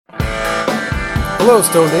Hello,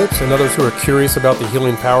 Stoned Apes and others who are curious about the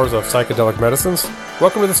healing powers of psychedelic medicines.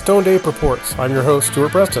 Welcome to the Stoned Ape Reports. I'm your host,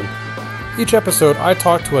 Stuart Preston. Each episode, I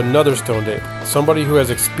talk to another Stoned Ape, somebody who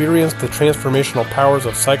has experienced the transformational powers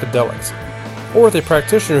of psychedelics, or with a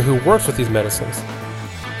practitioner who works with these medicines.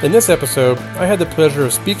 In this episode, I had the pleasure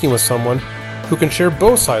of speaking with someone who can share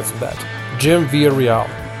both sides of that, Jim Villarreal.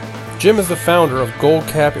 Jim is the founder of Gold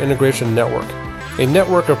Cap Integration Network, a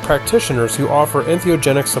network of practitioners who offer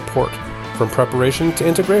entheogenic support from preparation to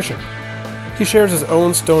integration. He shares his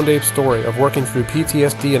own Stoned Ape story of working through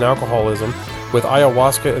PTSD and alcoholism with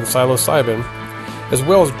ayahuasca and psilocybin, as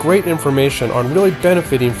well as great information on really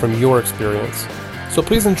benefiting from your experience. So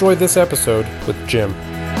please enjoy this episode with Jim.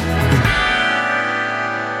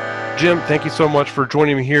 Jim, thank you so much for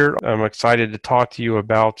joining me here. I'm excited to talk to you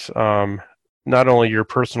about not only your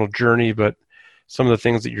personal journey, but some of the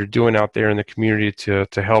things that you're doing out there in the community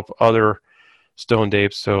to help other Stoned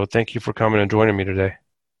Apes. So thank you for coming and joining me today.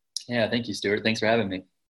 Yeah, thank you, Stuart. Thanks for having me.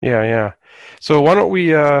 Yeah. So why don't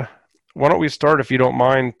we start, if you don't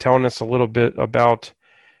mind, telling us a little bit about,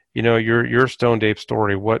 your Stoned Ape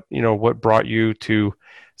story. What brought you to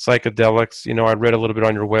psychedelics? I read a little bit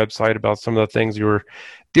on your website about some of the things you were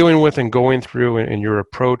dealing with and going through, and your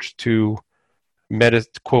approach to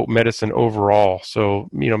quote medicine overall. So,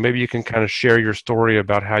 maybe you can kind of share your story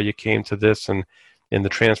about how you came to this and the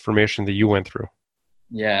transformation that you went through.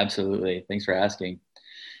 Yeah, absolutely. Thanks for asking.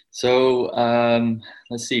 So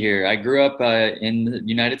let's see here. I grew up in the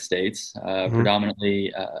United States,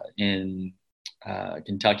 predominantly in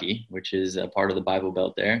Kentucky, which is a part of the Bible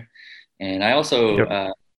Belt there. And I also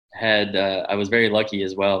I was very lucky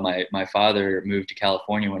as well. My father moved to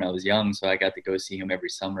California when I was young, so I got to go see him every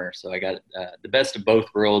summer. So I got the best of both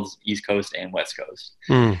worlds, East Coast and West Coast.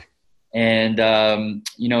 And,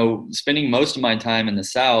 spending most of my time in the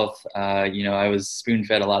South, I was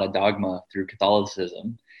spoon-fed a lot of dogma through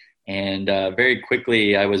Catholicism. And very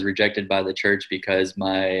quickly, I was rejected by the church because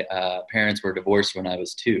my parents were divorced when I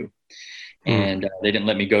was 2. And they didn't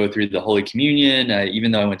let me go through the Holy Communion,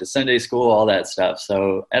 even though I went to Sunday school, all that stuff.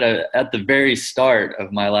 So at the very start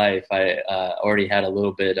of my life, I already had a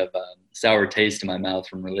little bit of a sour taste in my mouth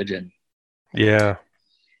from religion.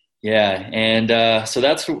 Yeah, and so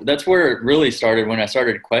that's where it really started. When I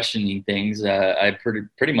started questioning things, I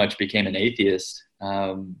pretty much became an atheist.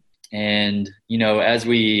 And as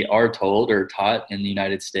we are told or taught in the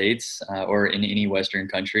United States or in any Western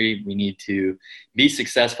country, we need to be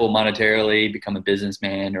successful monetarily, become a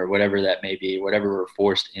businessman, or whatever that may be, whatever we're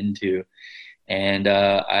forced into. And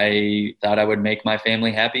I thought I would make my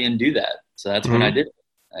family happy and do that. So that's when I did it.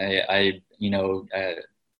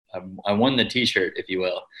 I won the T-shirt, if you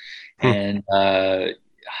will. And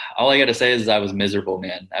all I got to say is I was miserable,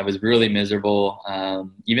 man. I was really miserable.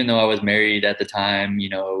 Even though I was married at the time,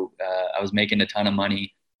 I was making a ton of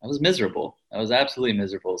money. I was miserable. I was absolutely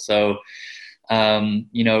miserable. So,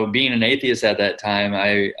 being an atheist at that time,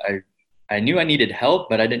 I knew I needed help,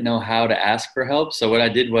 but I didn't know how to ask for help. So what I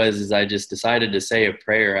did was I just decided to say a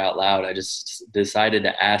prayer out loud. I just decided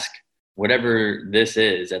to ask whatever this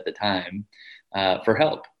is at the time for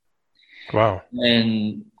help. Wow.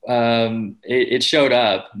 And it showed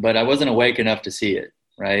up, but I wasn't awake enough to see it,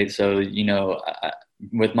 right? So,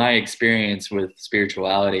 with my experience with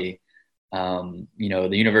spirituality, the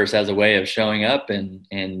universe has a way of showing up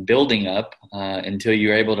and building up until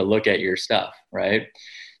you're able to look at your stuff, right?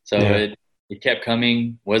 So it kept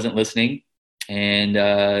coming, wasn't listening. And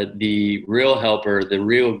the real helper, the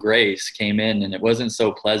real grace came in, and it wasn't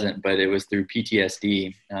so pleasant, but it was through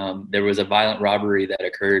PTSD. There was a violent robbery that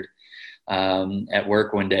occurred at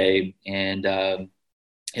work one day, and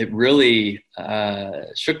it really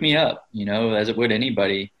shook me up, as it would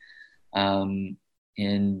anybody.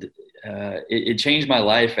 It changed my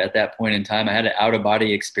life at that point in time. I had an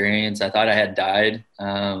out-of-body experience. I thought I had died.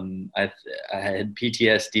 I had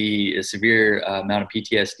PTSD, a severe amount of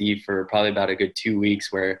PTSD for probably about a good 2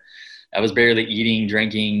 weeks, where I was barely eating,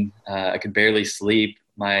 drinking. I could barely sleep.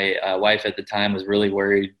 My wife at the time was really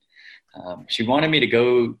worried. She wanted me to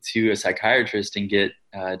go to a psychiatrist and get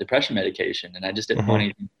depression medication, and I just didn't want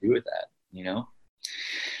anything to do with that,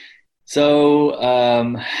 So,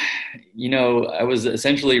 I was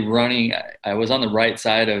essentially I was on the right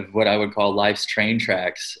side of what I would call life's train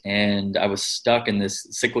tracks, and I was stuck in this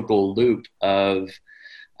cyclical loop of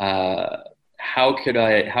how could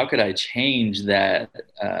I change that,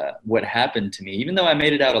 what happened to me, even though I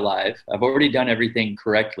made it out alive. I've already done everything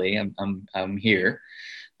correctly. I'm here.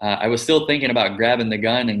 I was still thinking about grabbing the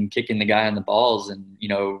gun and kicking the guy in the balls and,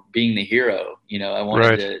 being the hero. I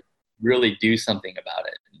wanted to really do something about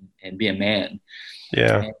it and be a man.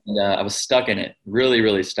 Yeah. And I was stuck in it, really,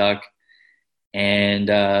 really stuck. and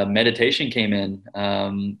meditation came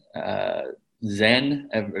in. Zen,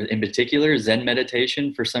 in particular, Zen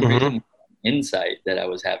meditation for some Mm-hmm. reason, insight that I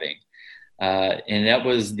was having. And that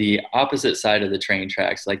was the opposite side of the train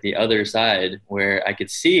tracks, like the other side where I could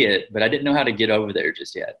see it, but I didn't know how to get over there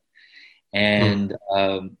just yet. And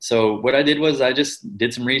so what I did was I just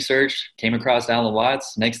did some research, came across Alan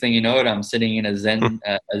Watts. Next thing you know it, I'm sitting in a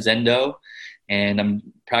Zendo, and I'm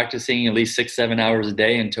practicing at least 6-7 hours a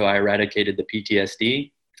day until I eradicated the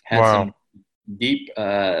PTSD. Had Wow. some deep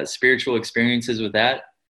spiritual experiences with that.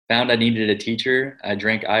 Found I needed a teacher. I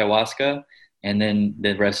drank ayahuasca, and then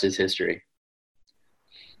the rest is history.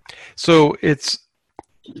 So it's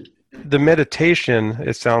the meditation,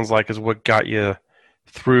 it sounds like, is what got you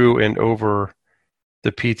through and over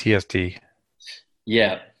the PTSD.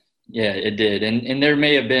 Yeah, yeah, it did, and there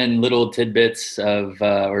may have been little tidbits of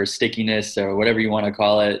or stickiness or whatever you want to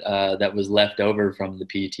call it that was left over from the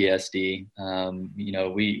PTSD.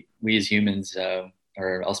 We as humans,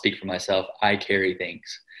 or I'll speak for myself, I carry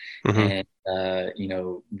things, Mm-hmm. and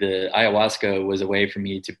the ayahuasca was a way for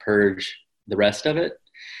me to purge the rest of it,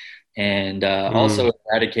 and Mm. also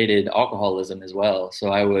eradicated alcoholism as well. So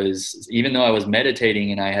even though I was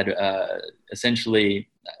meditating and I had essentially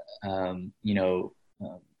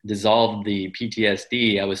dissolved the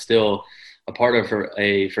PTSD, I was still a part of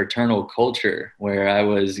a fraternal culture where I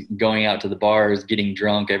was going out to the bars, getting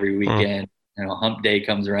drunk every Mm. weekend. Hump day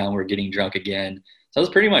comes around, we're getting drunk again. So I was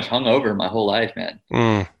pretty much hungover my whole life, man.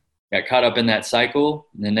 Mm. Got caught up in that cycle.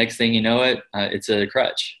 And the next thing you know it's a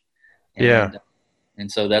crutch. Yeah. And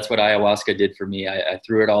so that's what ayahuasca did for me. I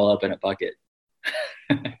threw it all up in a bucket.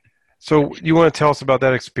 So you want to tell us about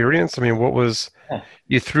that experience? I mean, what was Yeah.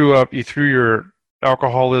 you threw your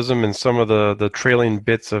alcoholism and some of the trailing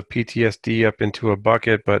bits of PTSD up into a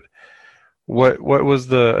bucket, but what was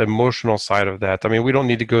the emotional side of that? I mean, we don't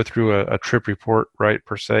need to go through a trip report, right,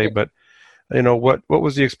 per se, but what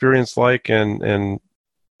was the experience like, and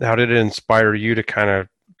how did it inspire you to kind of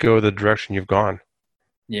go the direction you've gone?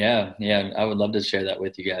 Yeah, yeah, I would love to share that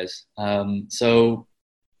with you guys. I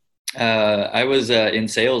was in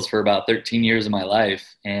sales for about 13 years of my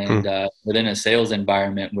life, Hmm. and within a sales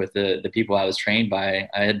environment with the people I was trained by,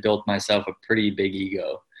 I had built myself a pretty big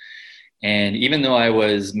ego. And even though I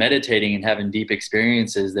was meditating and having deep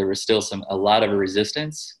experiences, there was still a lot of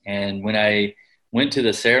resistance. And when I went to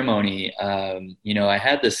the ceremony, I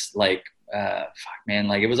had this like, fuck, man,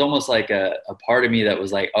 like it was almost like a part of me that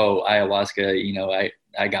was like, oh, ayahuasca,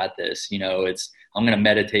 I got this. I'm gonna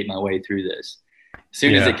meditate my way through this. As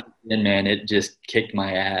soon as it Yeah. kicked in, man, it just kicked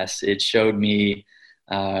my ass. It showed me,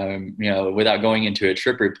 without going into a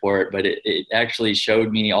trip report, but it actually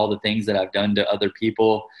showed me all the things that I've done to other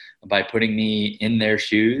people by putting me in their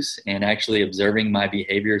shoes and actually observing my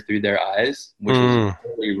behavior through their eyes, which was Mm.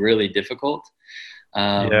 really, really difficult.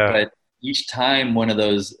 Yeah. But each time one of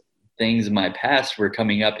those things in my past were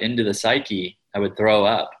coming up into the psyche, I would throw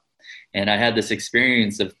up. And I had this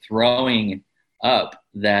experience of throwing up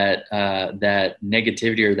that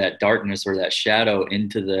negativity or that darkness or that shadow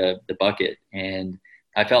into the bucket. And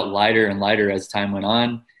I felt lighter and lighter as time went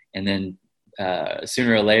on. And then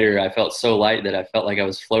sooner or later, I felt so light that I felt like I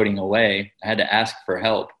was floating away. I had to ask for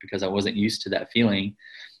help because I wasn't used to that feeling.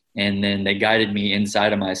 And then they guided me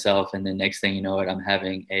inside of myself. And then next thing you know it, I'm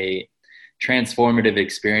having a transformative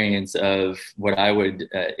experience of what I would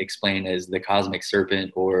explain as the cosmic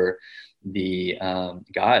serpent or the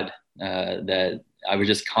God, that I was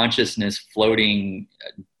just consciousness floating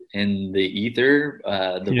in the ether,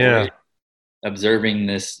 the Yeah. void, observing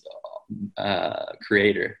this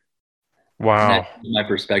creator. And that Wow. changed my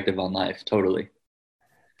perspective on life totally.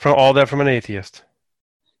 From all that from an atheist.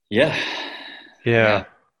 Yeah. Yeah. Yeah.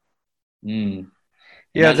 Mm. And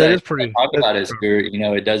Yeah, as that I is pretty. talk That's about it, Stuart,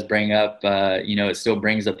 it does bring up, it still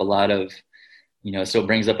brings up a lot of, it still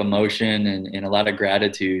brings up emotion and a lot of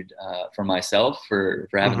gratitude for myself for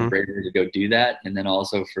having the hmm bravery to go do that. And then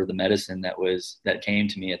also for the medicine that came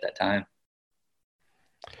to me at that time.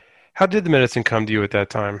 How did the medicine come to you at that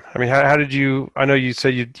time? I mean, how did you? I know you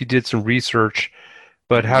said you did some research,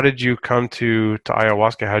 but how Hmm. did you come to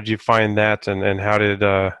ayahuasca? How did you find that, and how did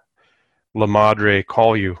La Madre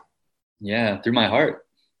call you Yeah. Through my heart.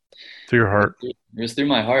 through your heart? It was through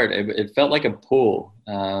my heart. It felt like a pull.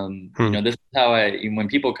 Hmm. This is how when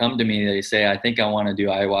people come to me, they say, I think I want to do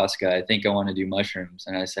ayahuasca. I think I want to do mushrooms.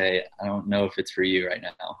 And I say, I don't know if it's for you right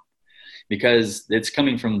now because it's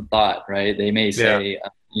coming from thought, right? They may Yeah. say,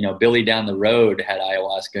 Billy down the road had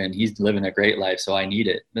ayahuasca and he's living a great life, so I need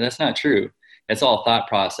it. But that's not true. That's all thought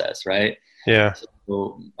process, right? Yeah.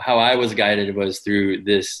 So how I was guided was through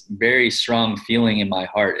this very strong feeling in my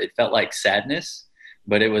heart. It felt like sadness,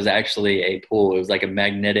 but it was actually a pull. It was like a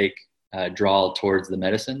magnetic draw towards the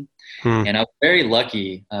medicine. Hmm. And I was very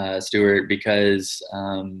lucky, Stuart, because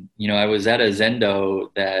I was at a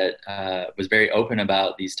Zendo that was very open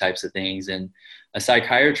about these types of things, and a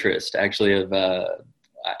psychiatrist actually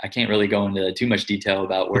I can't really go into too much detail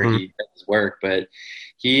about where Hmm. he does his work, but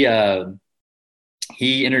he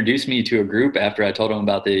he introduced me to a group after I told him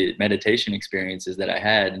about the meditation experiences that I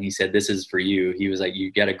had, and he said, "This is for you." He was like,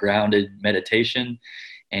 "You get a grounded meditation."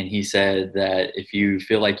 And he said that if you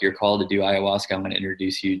feel like you're called to do ayahuasca, I'm going to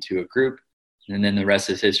introduce you to a group. And then the rest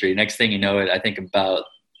is history. Next thing you know it, I think about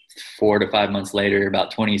 4 to 5 months later, about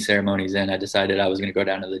 20 ceremonies in, I decided I was going to go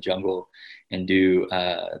down to the jungle and do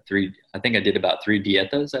three. I think I did about 3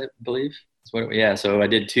 dietas, I believe. Yeah. So I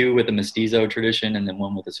did 2 with the Mestizo tradition and then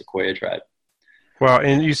 1 with the Sequoia tribe. Wow.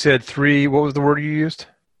 And you said 3, what was the word you used?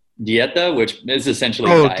 Dieta, which is essentially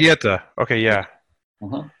Oh, diet. dieta. Okay. Yeah. Yeah.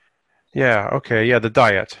 Uh-huh. Yeah. Okay. Yeah. The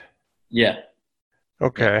diet. Yeah. Yeah.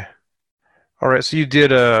 Okay. All right. So you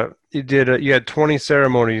had 20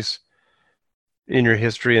 ceremonies in your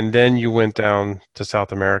history, and then you went down to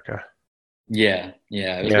South America. Yeah,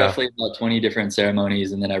 yeah. It was Yeah. roughly about 20 different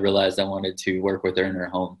ceremonies, and then I realized I wanted to work with her in her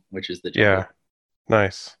home, which is the Yeah. jungle.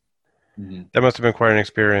 Nice. Hmm. That must have been quite an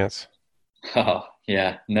experience. Oh,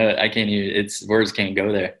 yeah. No, I can't even, it's words can't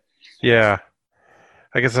go there. Yeah.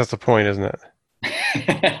 I guess that's the point, isn't it?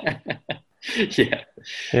 Yeah,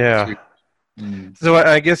 Yeah. true. Mm. So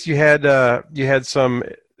I guess you had some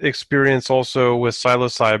experience also with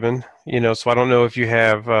psilocybin, so I don't know if you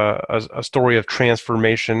have a story of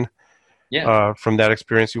transformation Yeah, from that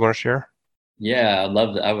experience you want to share. yeah.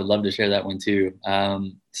 I would love to share that one too.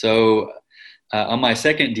 On my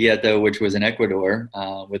second diet, though, which was in Ecuador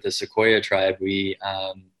with the Sequoia tribe, we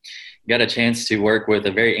got a chance to work with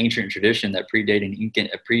a very ancient tradition that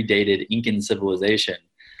predated Incan civilization,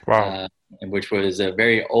 Wow. uh, which was a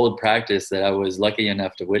very old practice that I was lucky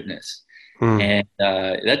enough to witness. Hmm. And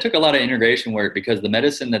that took a lot of integration work because the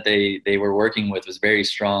medicine that they were working with was very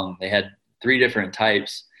strong. They had 3 different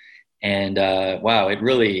types, and wow, it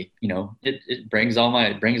really it brings all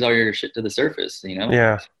your shit to the surface,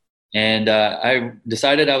 Yeah. And I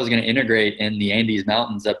decided I was going to integrate in the Andes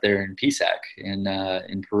Mountains up there in Pisac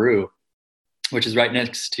in Peru, which is right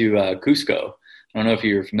next to Cusco. I don't know if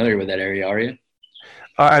you're familiar with that area, are you?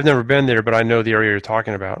 I've never been there, but I know the area you're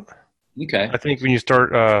talking about. I Okay. think when you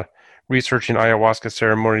start researching ayahuasca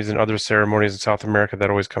ceremonies and other ceremonies in South America, that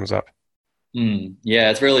always comes up. Yeah,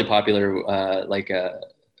 it's really popular.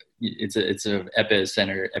 It's a epic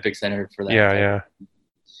center for that Yeah, type. yeah.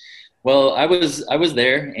 Well, I was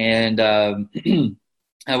there, and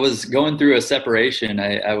I was going through a separation.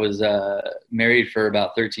 I was married for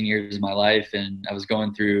about 13 years of my life, and I was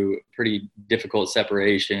going through a pretty difficult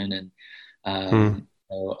separation. And Hmm.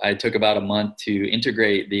 so I took about a month to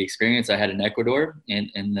integrate the experience I had in Ecuador and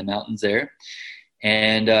in the mountains there.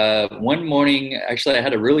 And one morning, actually, I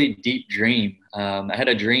had a really deep dream. I had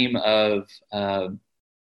a dream of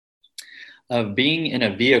being in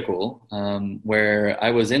a vehicle where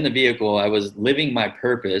I was in the vehicle, I was living my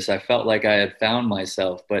purpose. I felt like I had found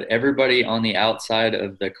myself, but everybody on the outside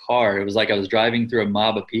of the car, it was like I was driving through a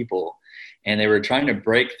mob of people, and they were trying to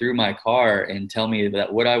break through my car and tell me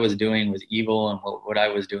that what I was doing was evil and what I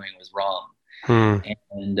was doing was wrong. Hmm.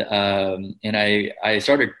 And I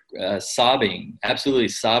started sobbing, absolutely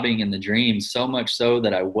sobbing in the dream, so much so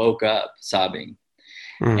that I woke up sobbing,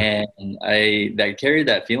 Hmm. and I that carried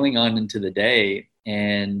that feeling on into the day.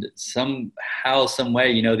 And somehow, some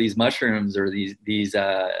way, these mushrooms or these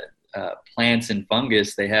plants and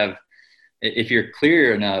fungus, they have, if you're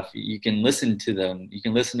clear enough, you can listen to them. You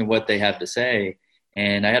can listen to what they have to say.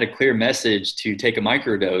 And I had a clear message to take a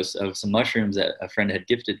microdose of some mushrooms that a friend had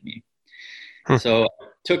gifted me. Hmm. So I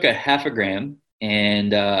took a half a gram,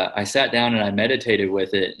 and I sat down and I meditated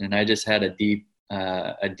with it, and I just had a deep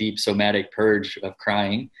somatic purge of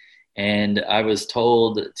crying. And I was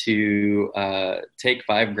told to take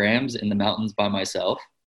 5 grams in the mountains by myself.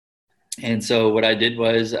 And so what I did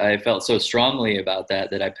was I felt so strongly about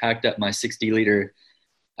that I packed up my 60-liter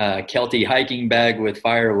Kelty hiking bag with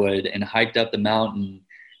firewood and hiked up the mountain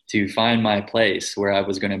to find my place where I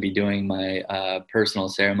was going to be doing my personal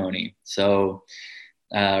ceremony. So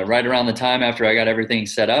right around the time after I got everything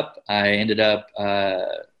set up, I ended up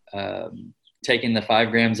taking the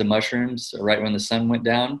 5 grams of mushrooms right when the sun went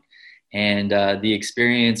down. And the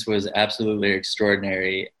experience was absolutely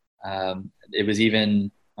extraordinary. It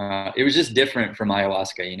was just different from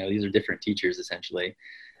ayahuasca. These are different teachers, essentially,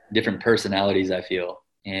 different personalities, I feel.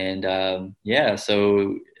 And yeah,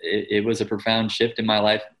 so it was a profound shift in my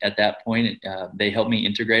life at that point. They helped me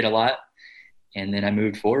integrate a lot. And then I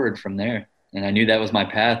moved forward from there. and I knew that was my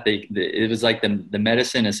path. It was like the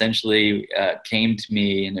medicine essentially came to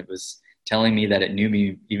me, and it was telling me that it knew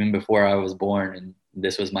me even before I was born, and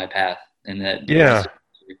this was my path. And that the rest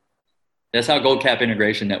Yeah. of that's how Gold Cap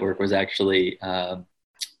Integration Network was actually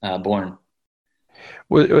born.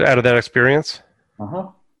 Out of that experience, Uh-huh.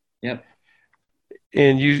 Yep.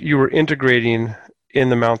 and you were integrating in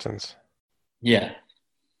the mountains. Yeah.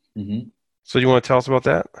 Hmm. So you want to tell us about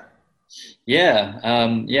that? Yeah.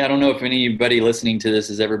 Yeah. I don't know if anybody listening to this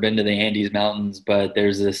has ever been to the Andes Mountains, but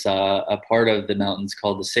there's this a part of the mountains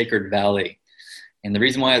called the Sacred Valley. And the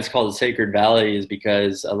reason why it's called the Sacred Valley is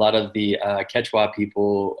because a lot of the Quechua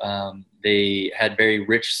people, they had very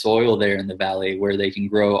rich soil there in the valley where they can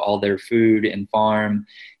grow all their food and farm.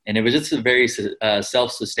 And it was just a very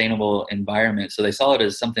self-sustainable environment. So they saw it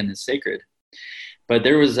as something that's sacred. But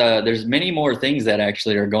there's many more things that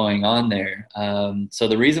actually are going on there. So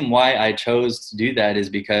the reason why I chose to do that is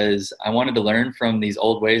because I wanted to learn from these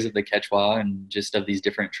old ways of the Quechua and just of these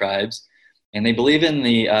different tribes. And they believe in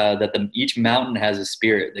each mountain has a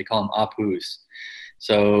spirit. They call them apus.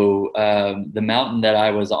 So the mountain that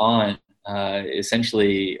I was on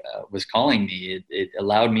essentially was calling me. It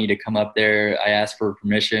allowed me to come up there. I asked for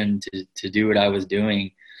permission to do what I was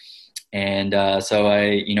doing. And so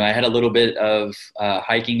I had a little bit of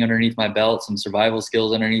hiking underneath my belt, some survival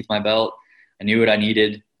skills underneath my belt. I knew what I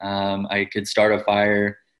needed. I could start a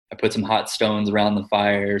fire. I put some hot stones around the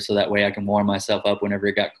fire so that way I can warm myself up whenever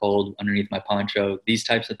it got cold underneath my poncho, these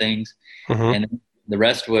types of things. Mm-hmm. And the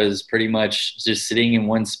rest was pretty much just sitting in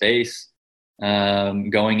one space,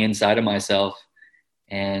 going inside of myself.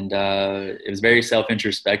 And it was very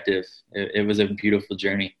self-introspective. It was a beautiful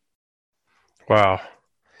journey. Wow.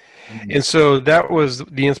 Mm-hmm. And so that was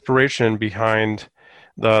the inspiration behind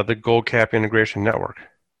the Gold Cap Integration Network.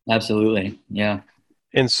 Absolutely. Yeah.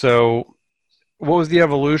 And so what was the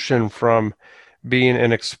evolution from being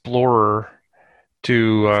an explorer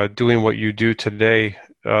to doing what you do today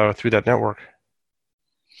through that network?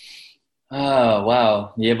 Oh,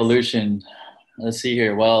 wow. The evolution. Let's see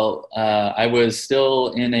here. Well, I was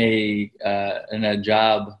still in a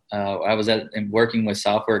job. I was working with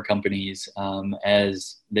software companies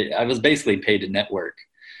I was basically paid to network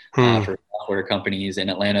Hmm. for software companies in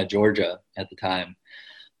Atlanta, Georgia at the time.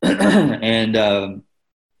 And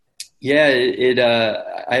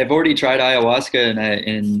yeah, I have already tried ayahuasca,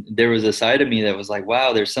 and there was a side of me that was like,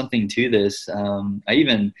 wow, there's something to this. I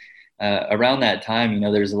even around that time,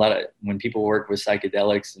 there's a lot of when people work with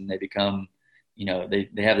psychedelics and they become, they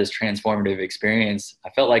have this transformative experience. I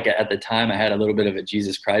felt like at the time I had a little bit of a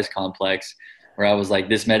Jesus Christ complex, where I was like,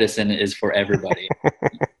 this medicine is for everybody,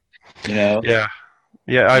 you know. Yeah.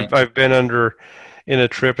 Yeah, And, I've been in a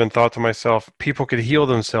trip and thought to myself, people could heal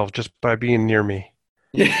themselves just by being near me.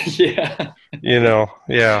 yeah.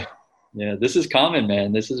 Yeah. Yeah, this is common,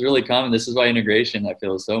 man. This is really common. This is why integration, I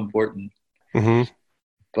feel, is so important. Hmm.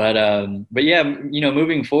 But yeah,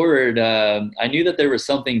 moving forward, I knew that there was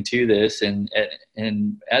something to this, and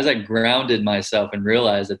as I grounded myself and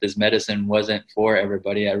realized that this medicine wasn't for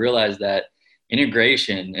everybody, I realized that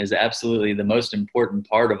integration is absolutely the most important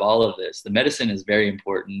part of all of this. The medicine is very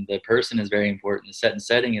important, the person is very important, the set and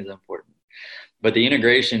setting is important, but the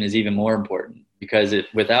integration is even more important because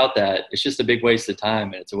without that, it's just a big waste of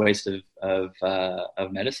time and it's a waste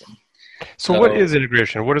of medicine. So what So is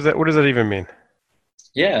integration? What does that even mean?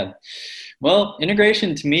 yeah. Well,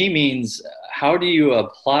 integration to me means how do you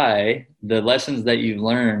apply the lessons that you've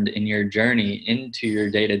learned in your journey into your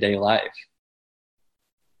day-to-day life?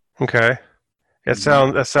 Okay.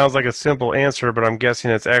 Mhm. That sounds like a simple answer, but I'm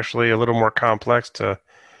guessing it's actually a little more complex to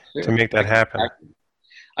Sure. make that happen.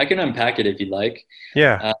 I can unpack it if you'd like.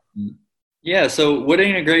 Yeah. Um, yeah, so what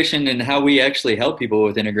integration and how we actually help people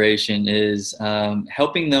with integration is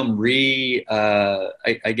helping them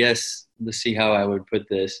I guess, let's see how I would put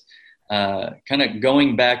this. Kind of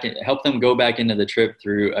going back, help them go back into the trip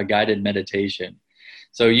through a guided meditation.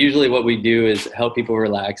 So usually what we do is help people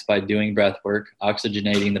relax by doing breath work,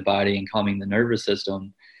 oxygenating the body and calming the nervous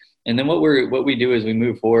system. And then what we do is we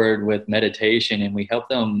move forward with meditation and we help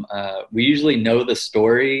them. We usually know the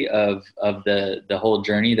story of the whole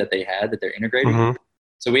journey that they had that they're integrating. Hmm.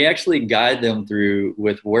 So we actually guide them through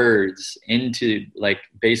with words into like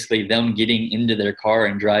basically them getting into their car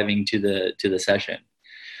and driving to the session,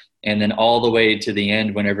 and then all the way to the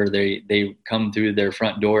end whenever they come through their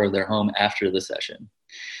front door of their home after the session.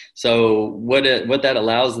 So what that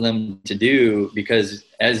allows them to do, because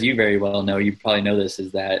as you very well know, you probably know this,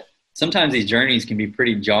 is that sometimes these journeys can be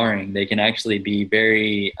pretty jarring. They can actually be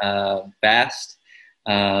very fast.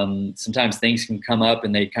 Sometimes things can come up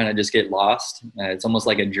and they kind of just get lost. It's almost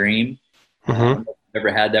like a dream. Hmm.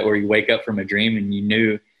 ever had that where you wake up from a dream and you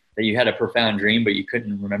knew that you had a profound dream, but you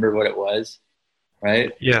couldn't remember what it was,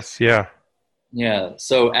 right? Yes. Yeah. Yeah.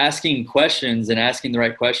 So asking questions and asking the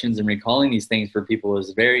right questions and recalling these things for people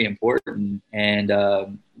is very important, and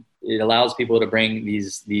it allows people to bring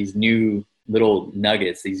these new little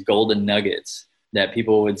nuggets, these golden nuggets that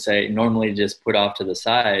people would say normally just put off to the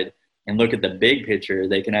side and look at the big picture.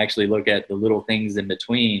 They can actually look at the little things in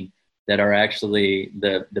between that are actually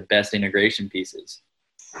the best integration pieces.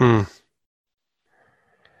 Hmm.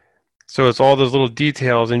 So it's all those little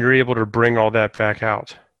details, and you're able to bring all that back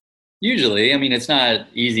out. Usually, I mean, it's not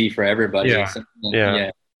easy for everybody. Yeah. So, Yeah.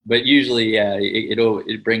 yeah, but usually, yeah,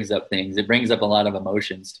 it brings up things. It brings up a lot of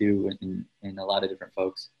emotions too, in a lot of different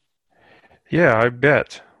folks. Yeah. I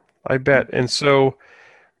bet. I bet. And so,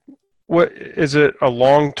 what is it a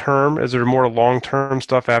long term? Is there more long term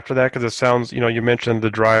stuff after that? Because it sounds, you mentioned the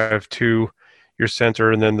drive to your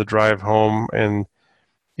center and then the drive home, and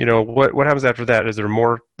what happens after that? Is there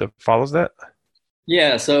more that follows that?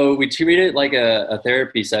 Yeah, so we treat it like a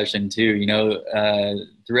therapy session too.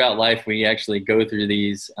 Throughout life, we actually go through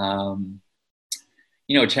these,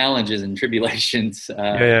 challenges and tribulations.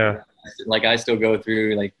 Yeah. Yeah. Like I still go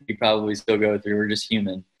through, like you probably still go through. We're just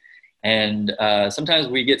human. And sometimes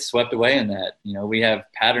we get swept away in that. We have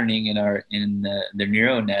patterning in the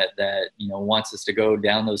neural net that wants us to go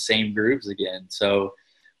down those same grooves again. So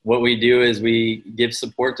what we do is we give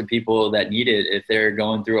support to people that need it. If they're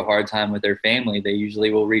going through a hard time with their family, they usually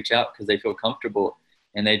will reach out because they feel comfortable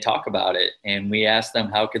and they talk about it. And we ask them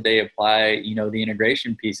how could they apply the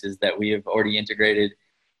integration pieces that we have already integrated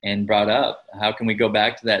and brought up. How can we go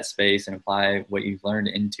back to that space and apply what you've learned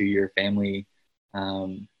into your family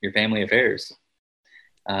affairs.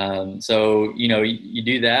 So you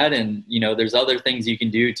do that, and there's other things you can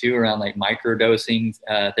do too around like microdosing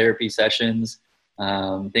therapy sessions,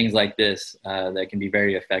 things like this that can be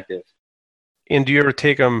very effective. And do you ever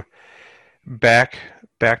take them back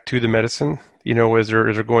back to the medicine?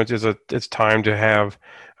 It's time to have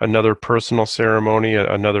another personal ceremony,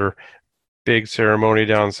 another big ceremony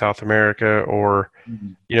down in South America, or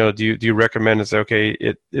Mhm. do you recommend it's okay?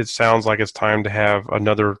 It sounds like it's time to have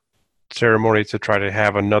another ceremony to try to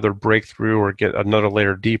have another breakthrough or get another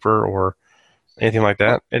layer deeper or anything like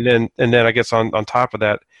that. And then I guess on top of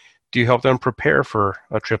that, do you help them prepare for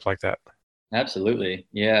a trip like that? Absolutely.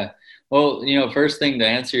 Yeah. Well, first thing to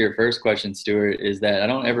answer your first question, Stuart, is that I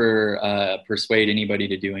don't ever persuade anybody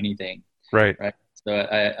to do anything. Right. Right. So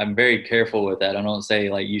I'm very careful with that. I don't say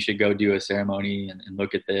like you should go do a ceremony and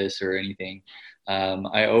look at this or anything.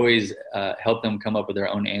 I always help them come up with their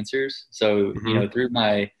own answers. So, Hmm. through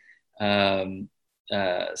my um,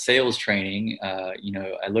 sales training,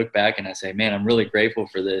 I look back and I say, man, I'm really grateful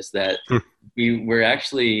for this, that we were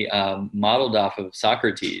actually modeled off of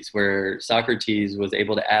Socrates, where Socrates was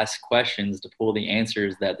able to ask questions to pull the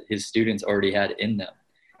answers that his students already had in them.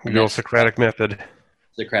 And Good old that's Socratic method.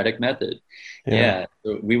 Socratic method. Yeah. Yeah,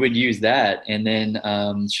 so we would use that, and then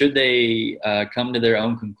should they come to their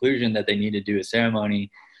own conclusion that they need to do a ceremony,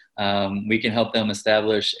 we can help them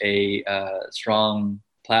establish a strong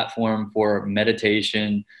platform for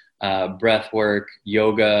meditation, breath work,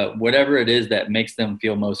 yoga, whatever it is that makes them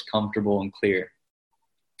feel most comfortable and clear.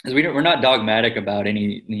 Because we're not dogmatic about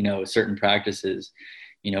any certain practices.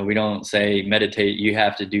 We don't say meditate, you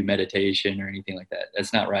have to do meditation or anything like that.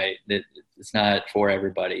 That's not right. It's not for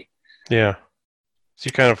everybody. Yeah. So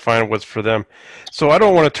you kind of find what's for them. So I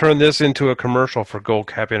don't want to turn this into a commercial for Gold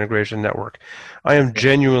Cap Integration Network. I am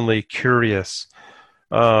genuinely curious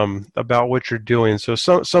about what you're doing. So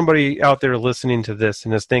somebody out there listening to this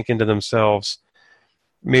and is thinking to themselves,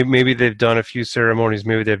 maybe they've done a few ceremonies,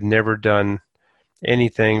 maybe they've never done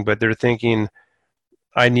anything, but they're thinking,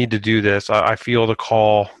 I need to do this. I feel the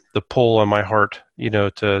call, the pull on my heart,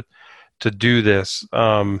 to do this.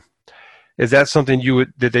 Is that something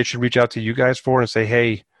that they should reach out to you guys for and say,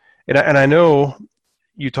 hey, and I know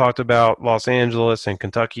you talked about Los Angeles and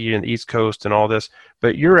Kentucky and the East Coast and all this,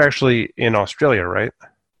 but you're actually in Australia, right?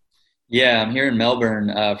 Yeah, I'm here in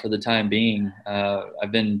Melbourne for the time being.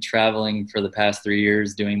 I've been traveling for the past 3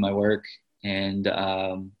 years doing my work, and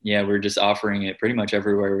yeah, we're just offering it pretty much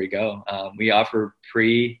everywhere we go. We offer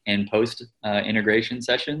pre and post integration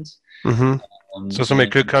sessions. Mm-hmm. So somebody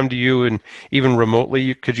And could come to you and even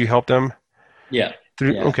remotely, could you help them yeah,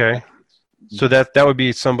 through? yeah, Okay. So that would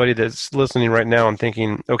be somebody that's listening right now and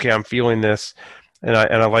thinking, okay, I'm feeling this, and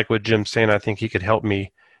I like what Jim's saying. I think he could help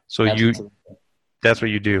me. So absolutely. that's what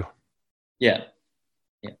you do. Yeah,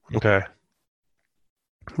 yeah. Okay.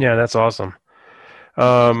 Yeah, that's awesome.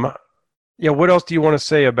 Um, yeah, what else do you want to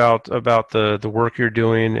say about the work you're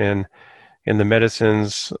doing and the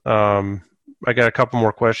medicines? I got a couple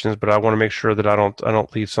more questions, but I want to make sure that I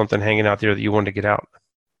don't leave something hanging out there that you want to get out.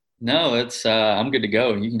 No, it's I'm good to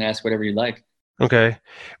go. You can ask whatever you like. Okay.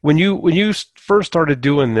 When you first started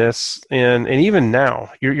doing this, and even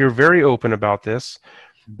now, you're very open about this,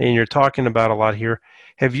 and you're talking about a lot here.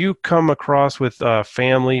 Have you come across with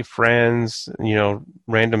family, friends,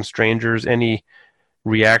 random strangers, any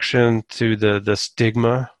reaction to the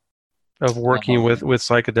stigma of working with Um,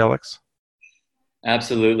 psychedelics?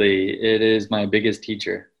 Absolutely, it is my biggest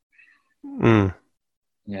teacher. Mm.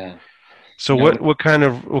 Yeah, So you know, what kind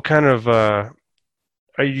of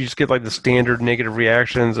you just get like the standard negative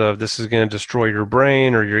reactions of this is going to destroy your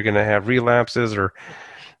brain, or you're going to have relapses, or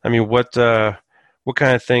I mean, what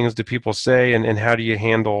kind of things do people say, and how do you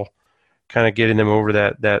handle kind of getting them over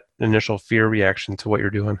that initial fear reaction to what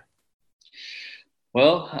you're doing?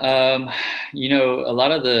 well, a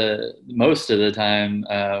lot of most of the time,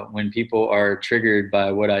 when people are triggered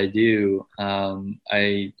by what I do,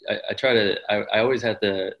 I try to, I always have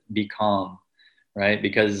to be calm, right?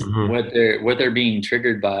 Because Hmm. what they're being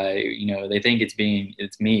triggered by, they think it's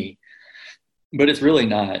me, but it's really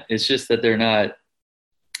not. It's just that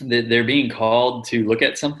they're being called to look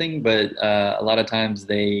at something, but a lot of times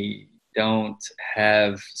they don't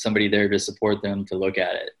have somebody there to support them to look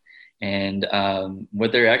at it. And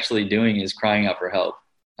what they're actually doing is crying out for help.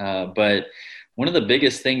 But one of the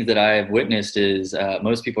biggest things that I've witnessed is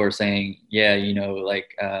most people are saying, yeah,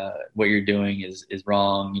 what you're doing is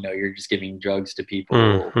wrong. You're just giving drugs to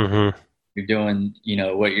people. Mm-hmm. You're doing,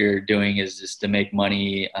 what you're doing is just to make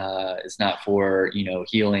money. It's not for,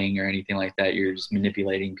 healing or anything like that. You're just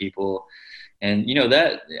manipulating people. And,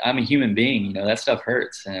 that I'm a human being, that stuff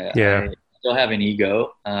hurts. Yeah. I still have an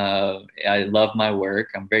ego. I love my work.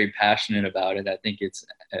 I'm very passionate about it. I think it's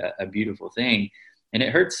a beautiful thing, and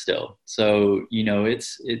it hurts still. So,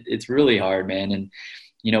 it's really hard, man. And,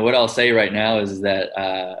 what I'll say right now is that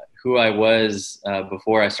who I was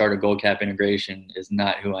before I started Gold Cap Integration is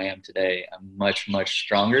not who I am today. I'm much, much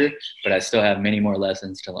stronger, but I still have many more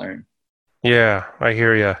lessons to learn. Yeah, I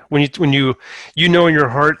hear you. When you know in your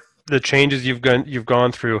heart the changes you've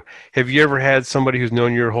gone through, have you ever had somebody who's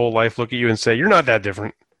known you your whole life look at you and say, "You're not that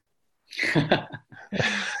different"?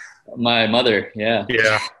 My mother, yeah.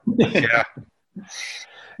 Yeah. Yeah. Yeah,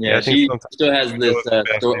 Yeah, I think she sometimes still the has ego this is the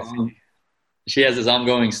best AC. she has this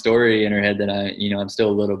ongoing story in her head that I'm still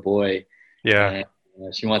a little boy, Yeah.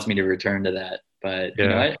 and she wants me to return to that. But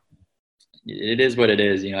Yeah. it is what it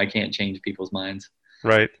is. I can't change people's minds.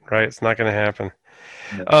 Right. Right. It's not going to happen.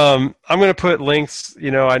 Yeah. I'm going to put links.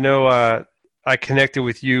 I know I connected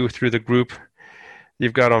with you through the group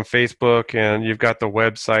you've got on Facebook, and you've got the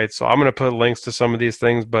website. So I'm going to put links to some of these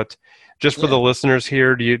things. But just for Yeah. the listeners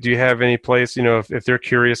here, do you have any place, if they're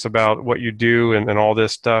curious about what you do and all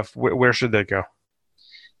this stuff, where should they go?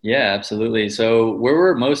 Yeah, absolutely. So where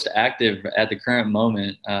we're most active at the current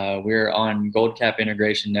moment, we're on Gold Cap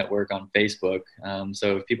Integration Network on Facebook.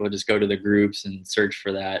 So if people just go to the groups and search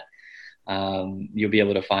for that, you'll be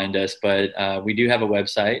able to find us. But we do have a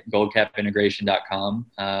website, goldcapintegration.com.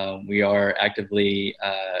 We are actively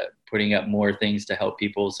putting up more things to help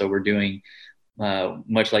people. So we're doing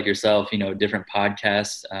much like yourself, different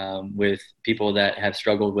podcasts with people that have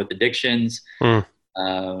struggled with addictions, Mm,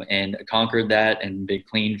 and conquered that and been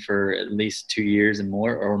clean for at least 2 years and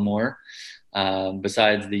more,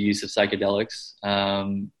 besides the use of psychedelics.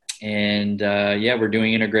 And yeah, we're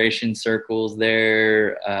doing integration circles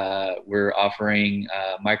there. We're offering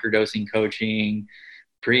microdosing coaching,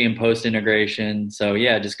 pre and post integration. So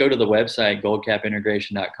yeah, just go to the website,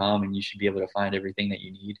 goldcapintegration.com, and you should be able to find everything that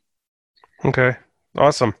you need. okay.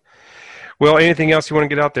 Awesome. Well, anything else you want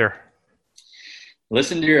to get out there?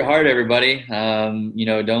 Listen to your heart, everybody.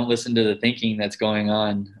 Don't listen to the thinking that's going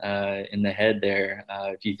on in the head there.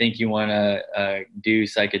 If you think you want to do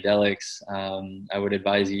psychedelics, I would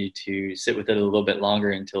advise you to sit with it a little bit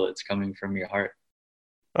longer until it's coming from your heart.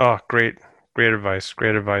 Oh, great. Great advice.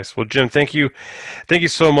 Great advice. Well, Jim, thank you. Thank you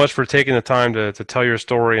so much for taking the time to tell your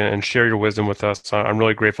story and share your wisdom with us. I'm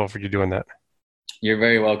really grateful for you doing that. You're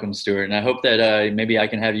very welcome, Stuart. And I hope that maybe I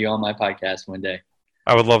can have you on my podcast one day.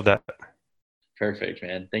 I would love that. Perfect,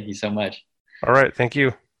 man. Thank you so much. All right. Thank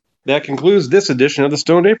you. That concludes this edition of the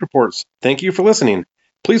Stoned Ape Reports. Thank you for listening.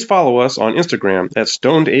 Please follow us on Instagram at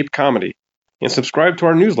Stoned Ape Comedy and subscribe to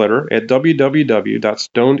our newsletter at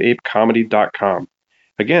www.stonedapecomedy.com.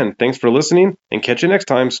 Again, thanks for listening, and catch you next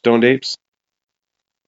time, Stoned Apes.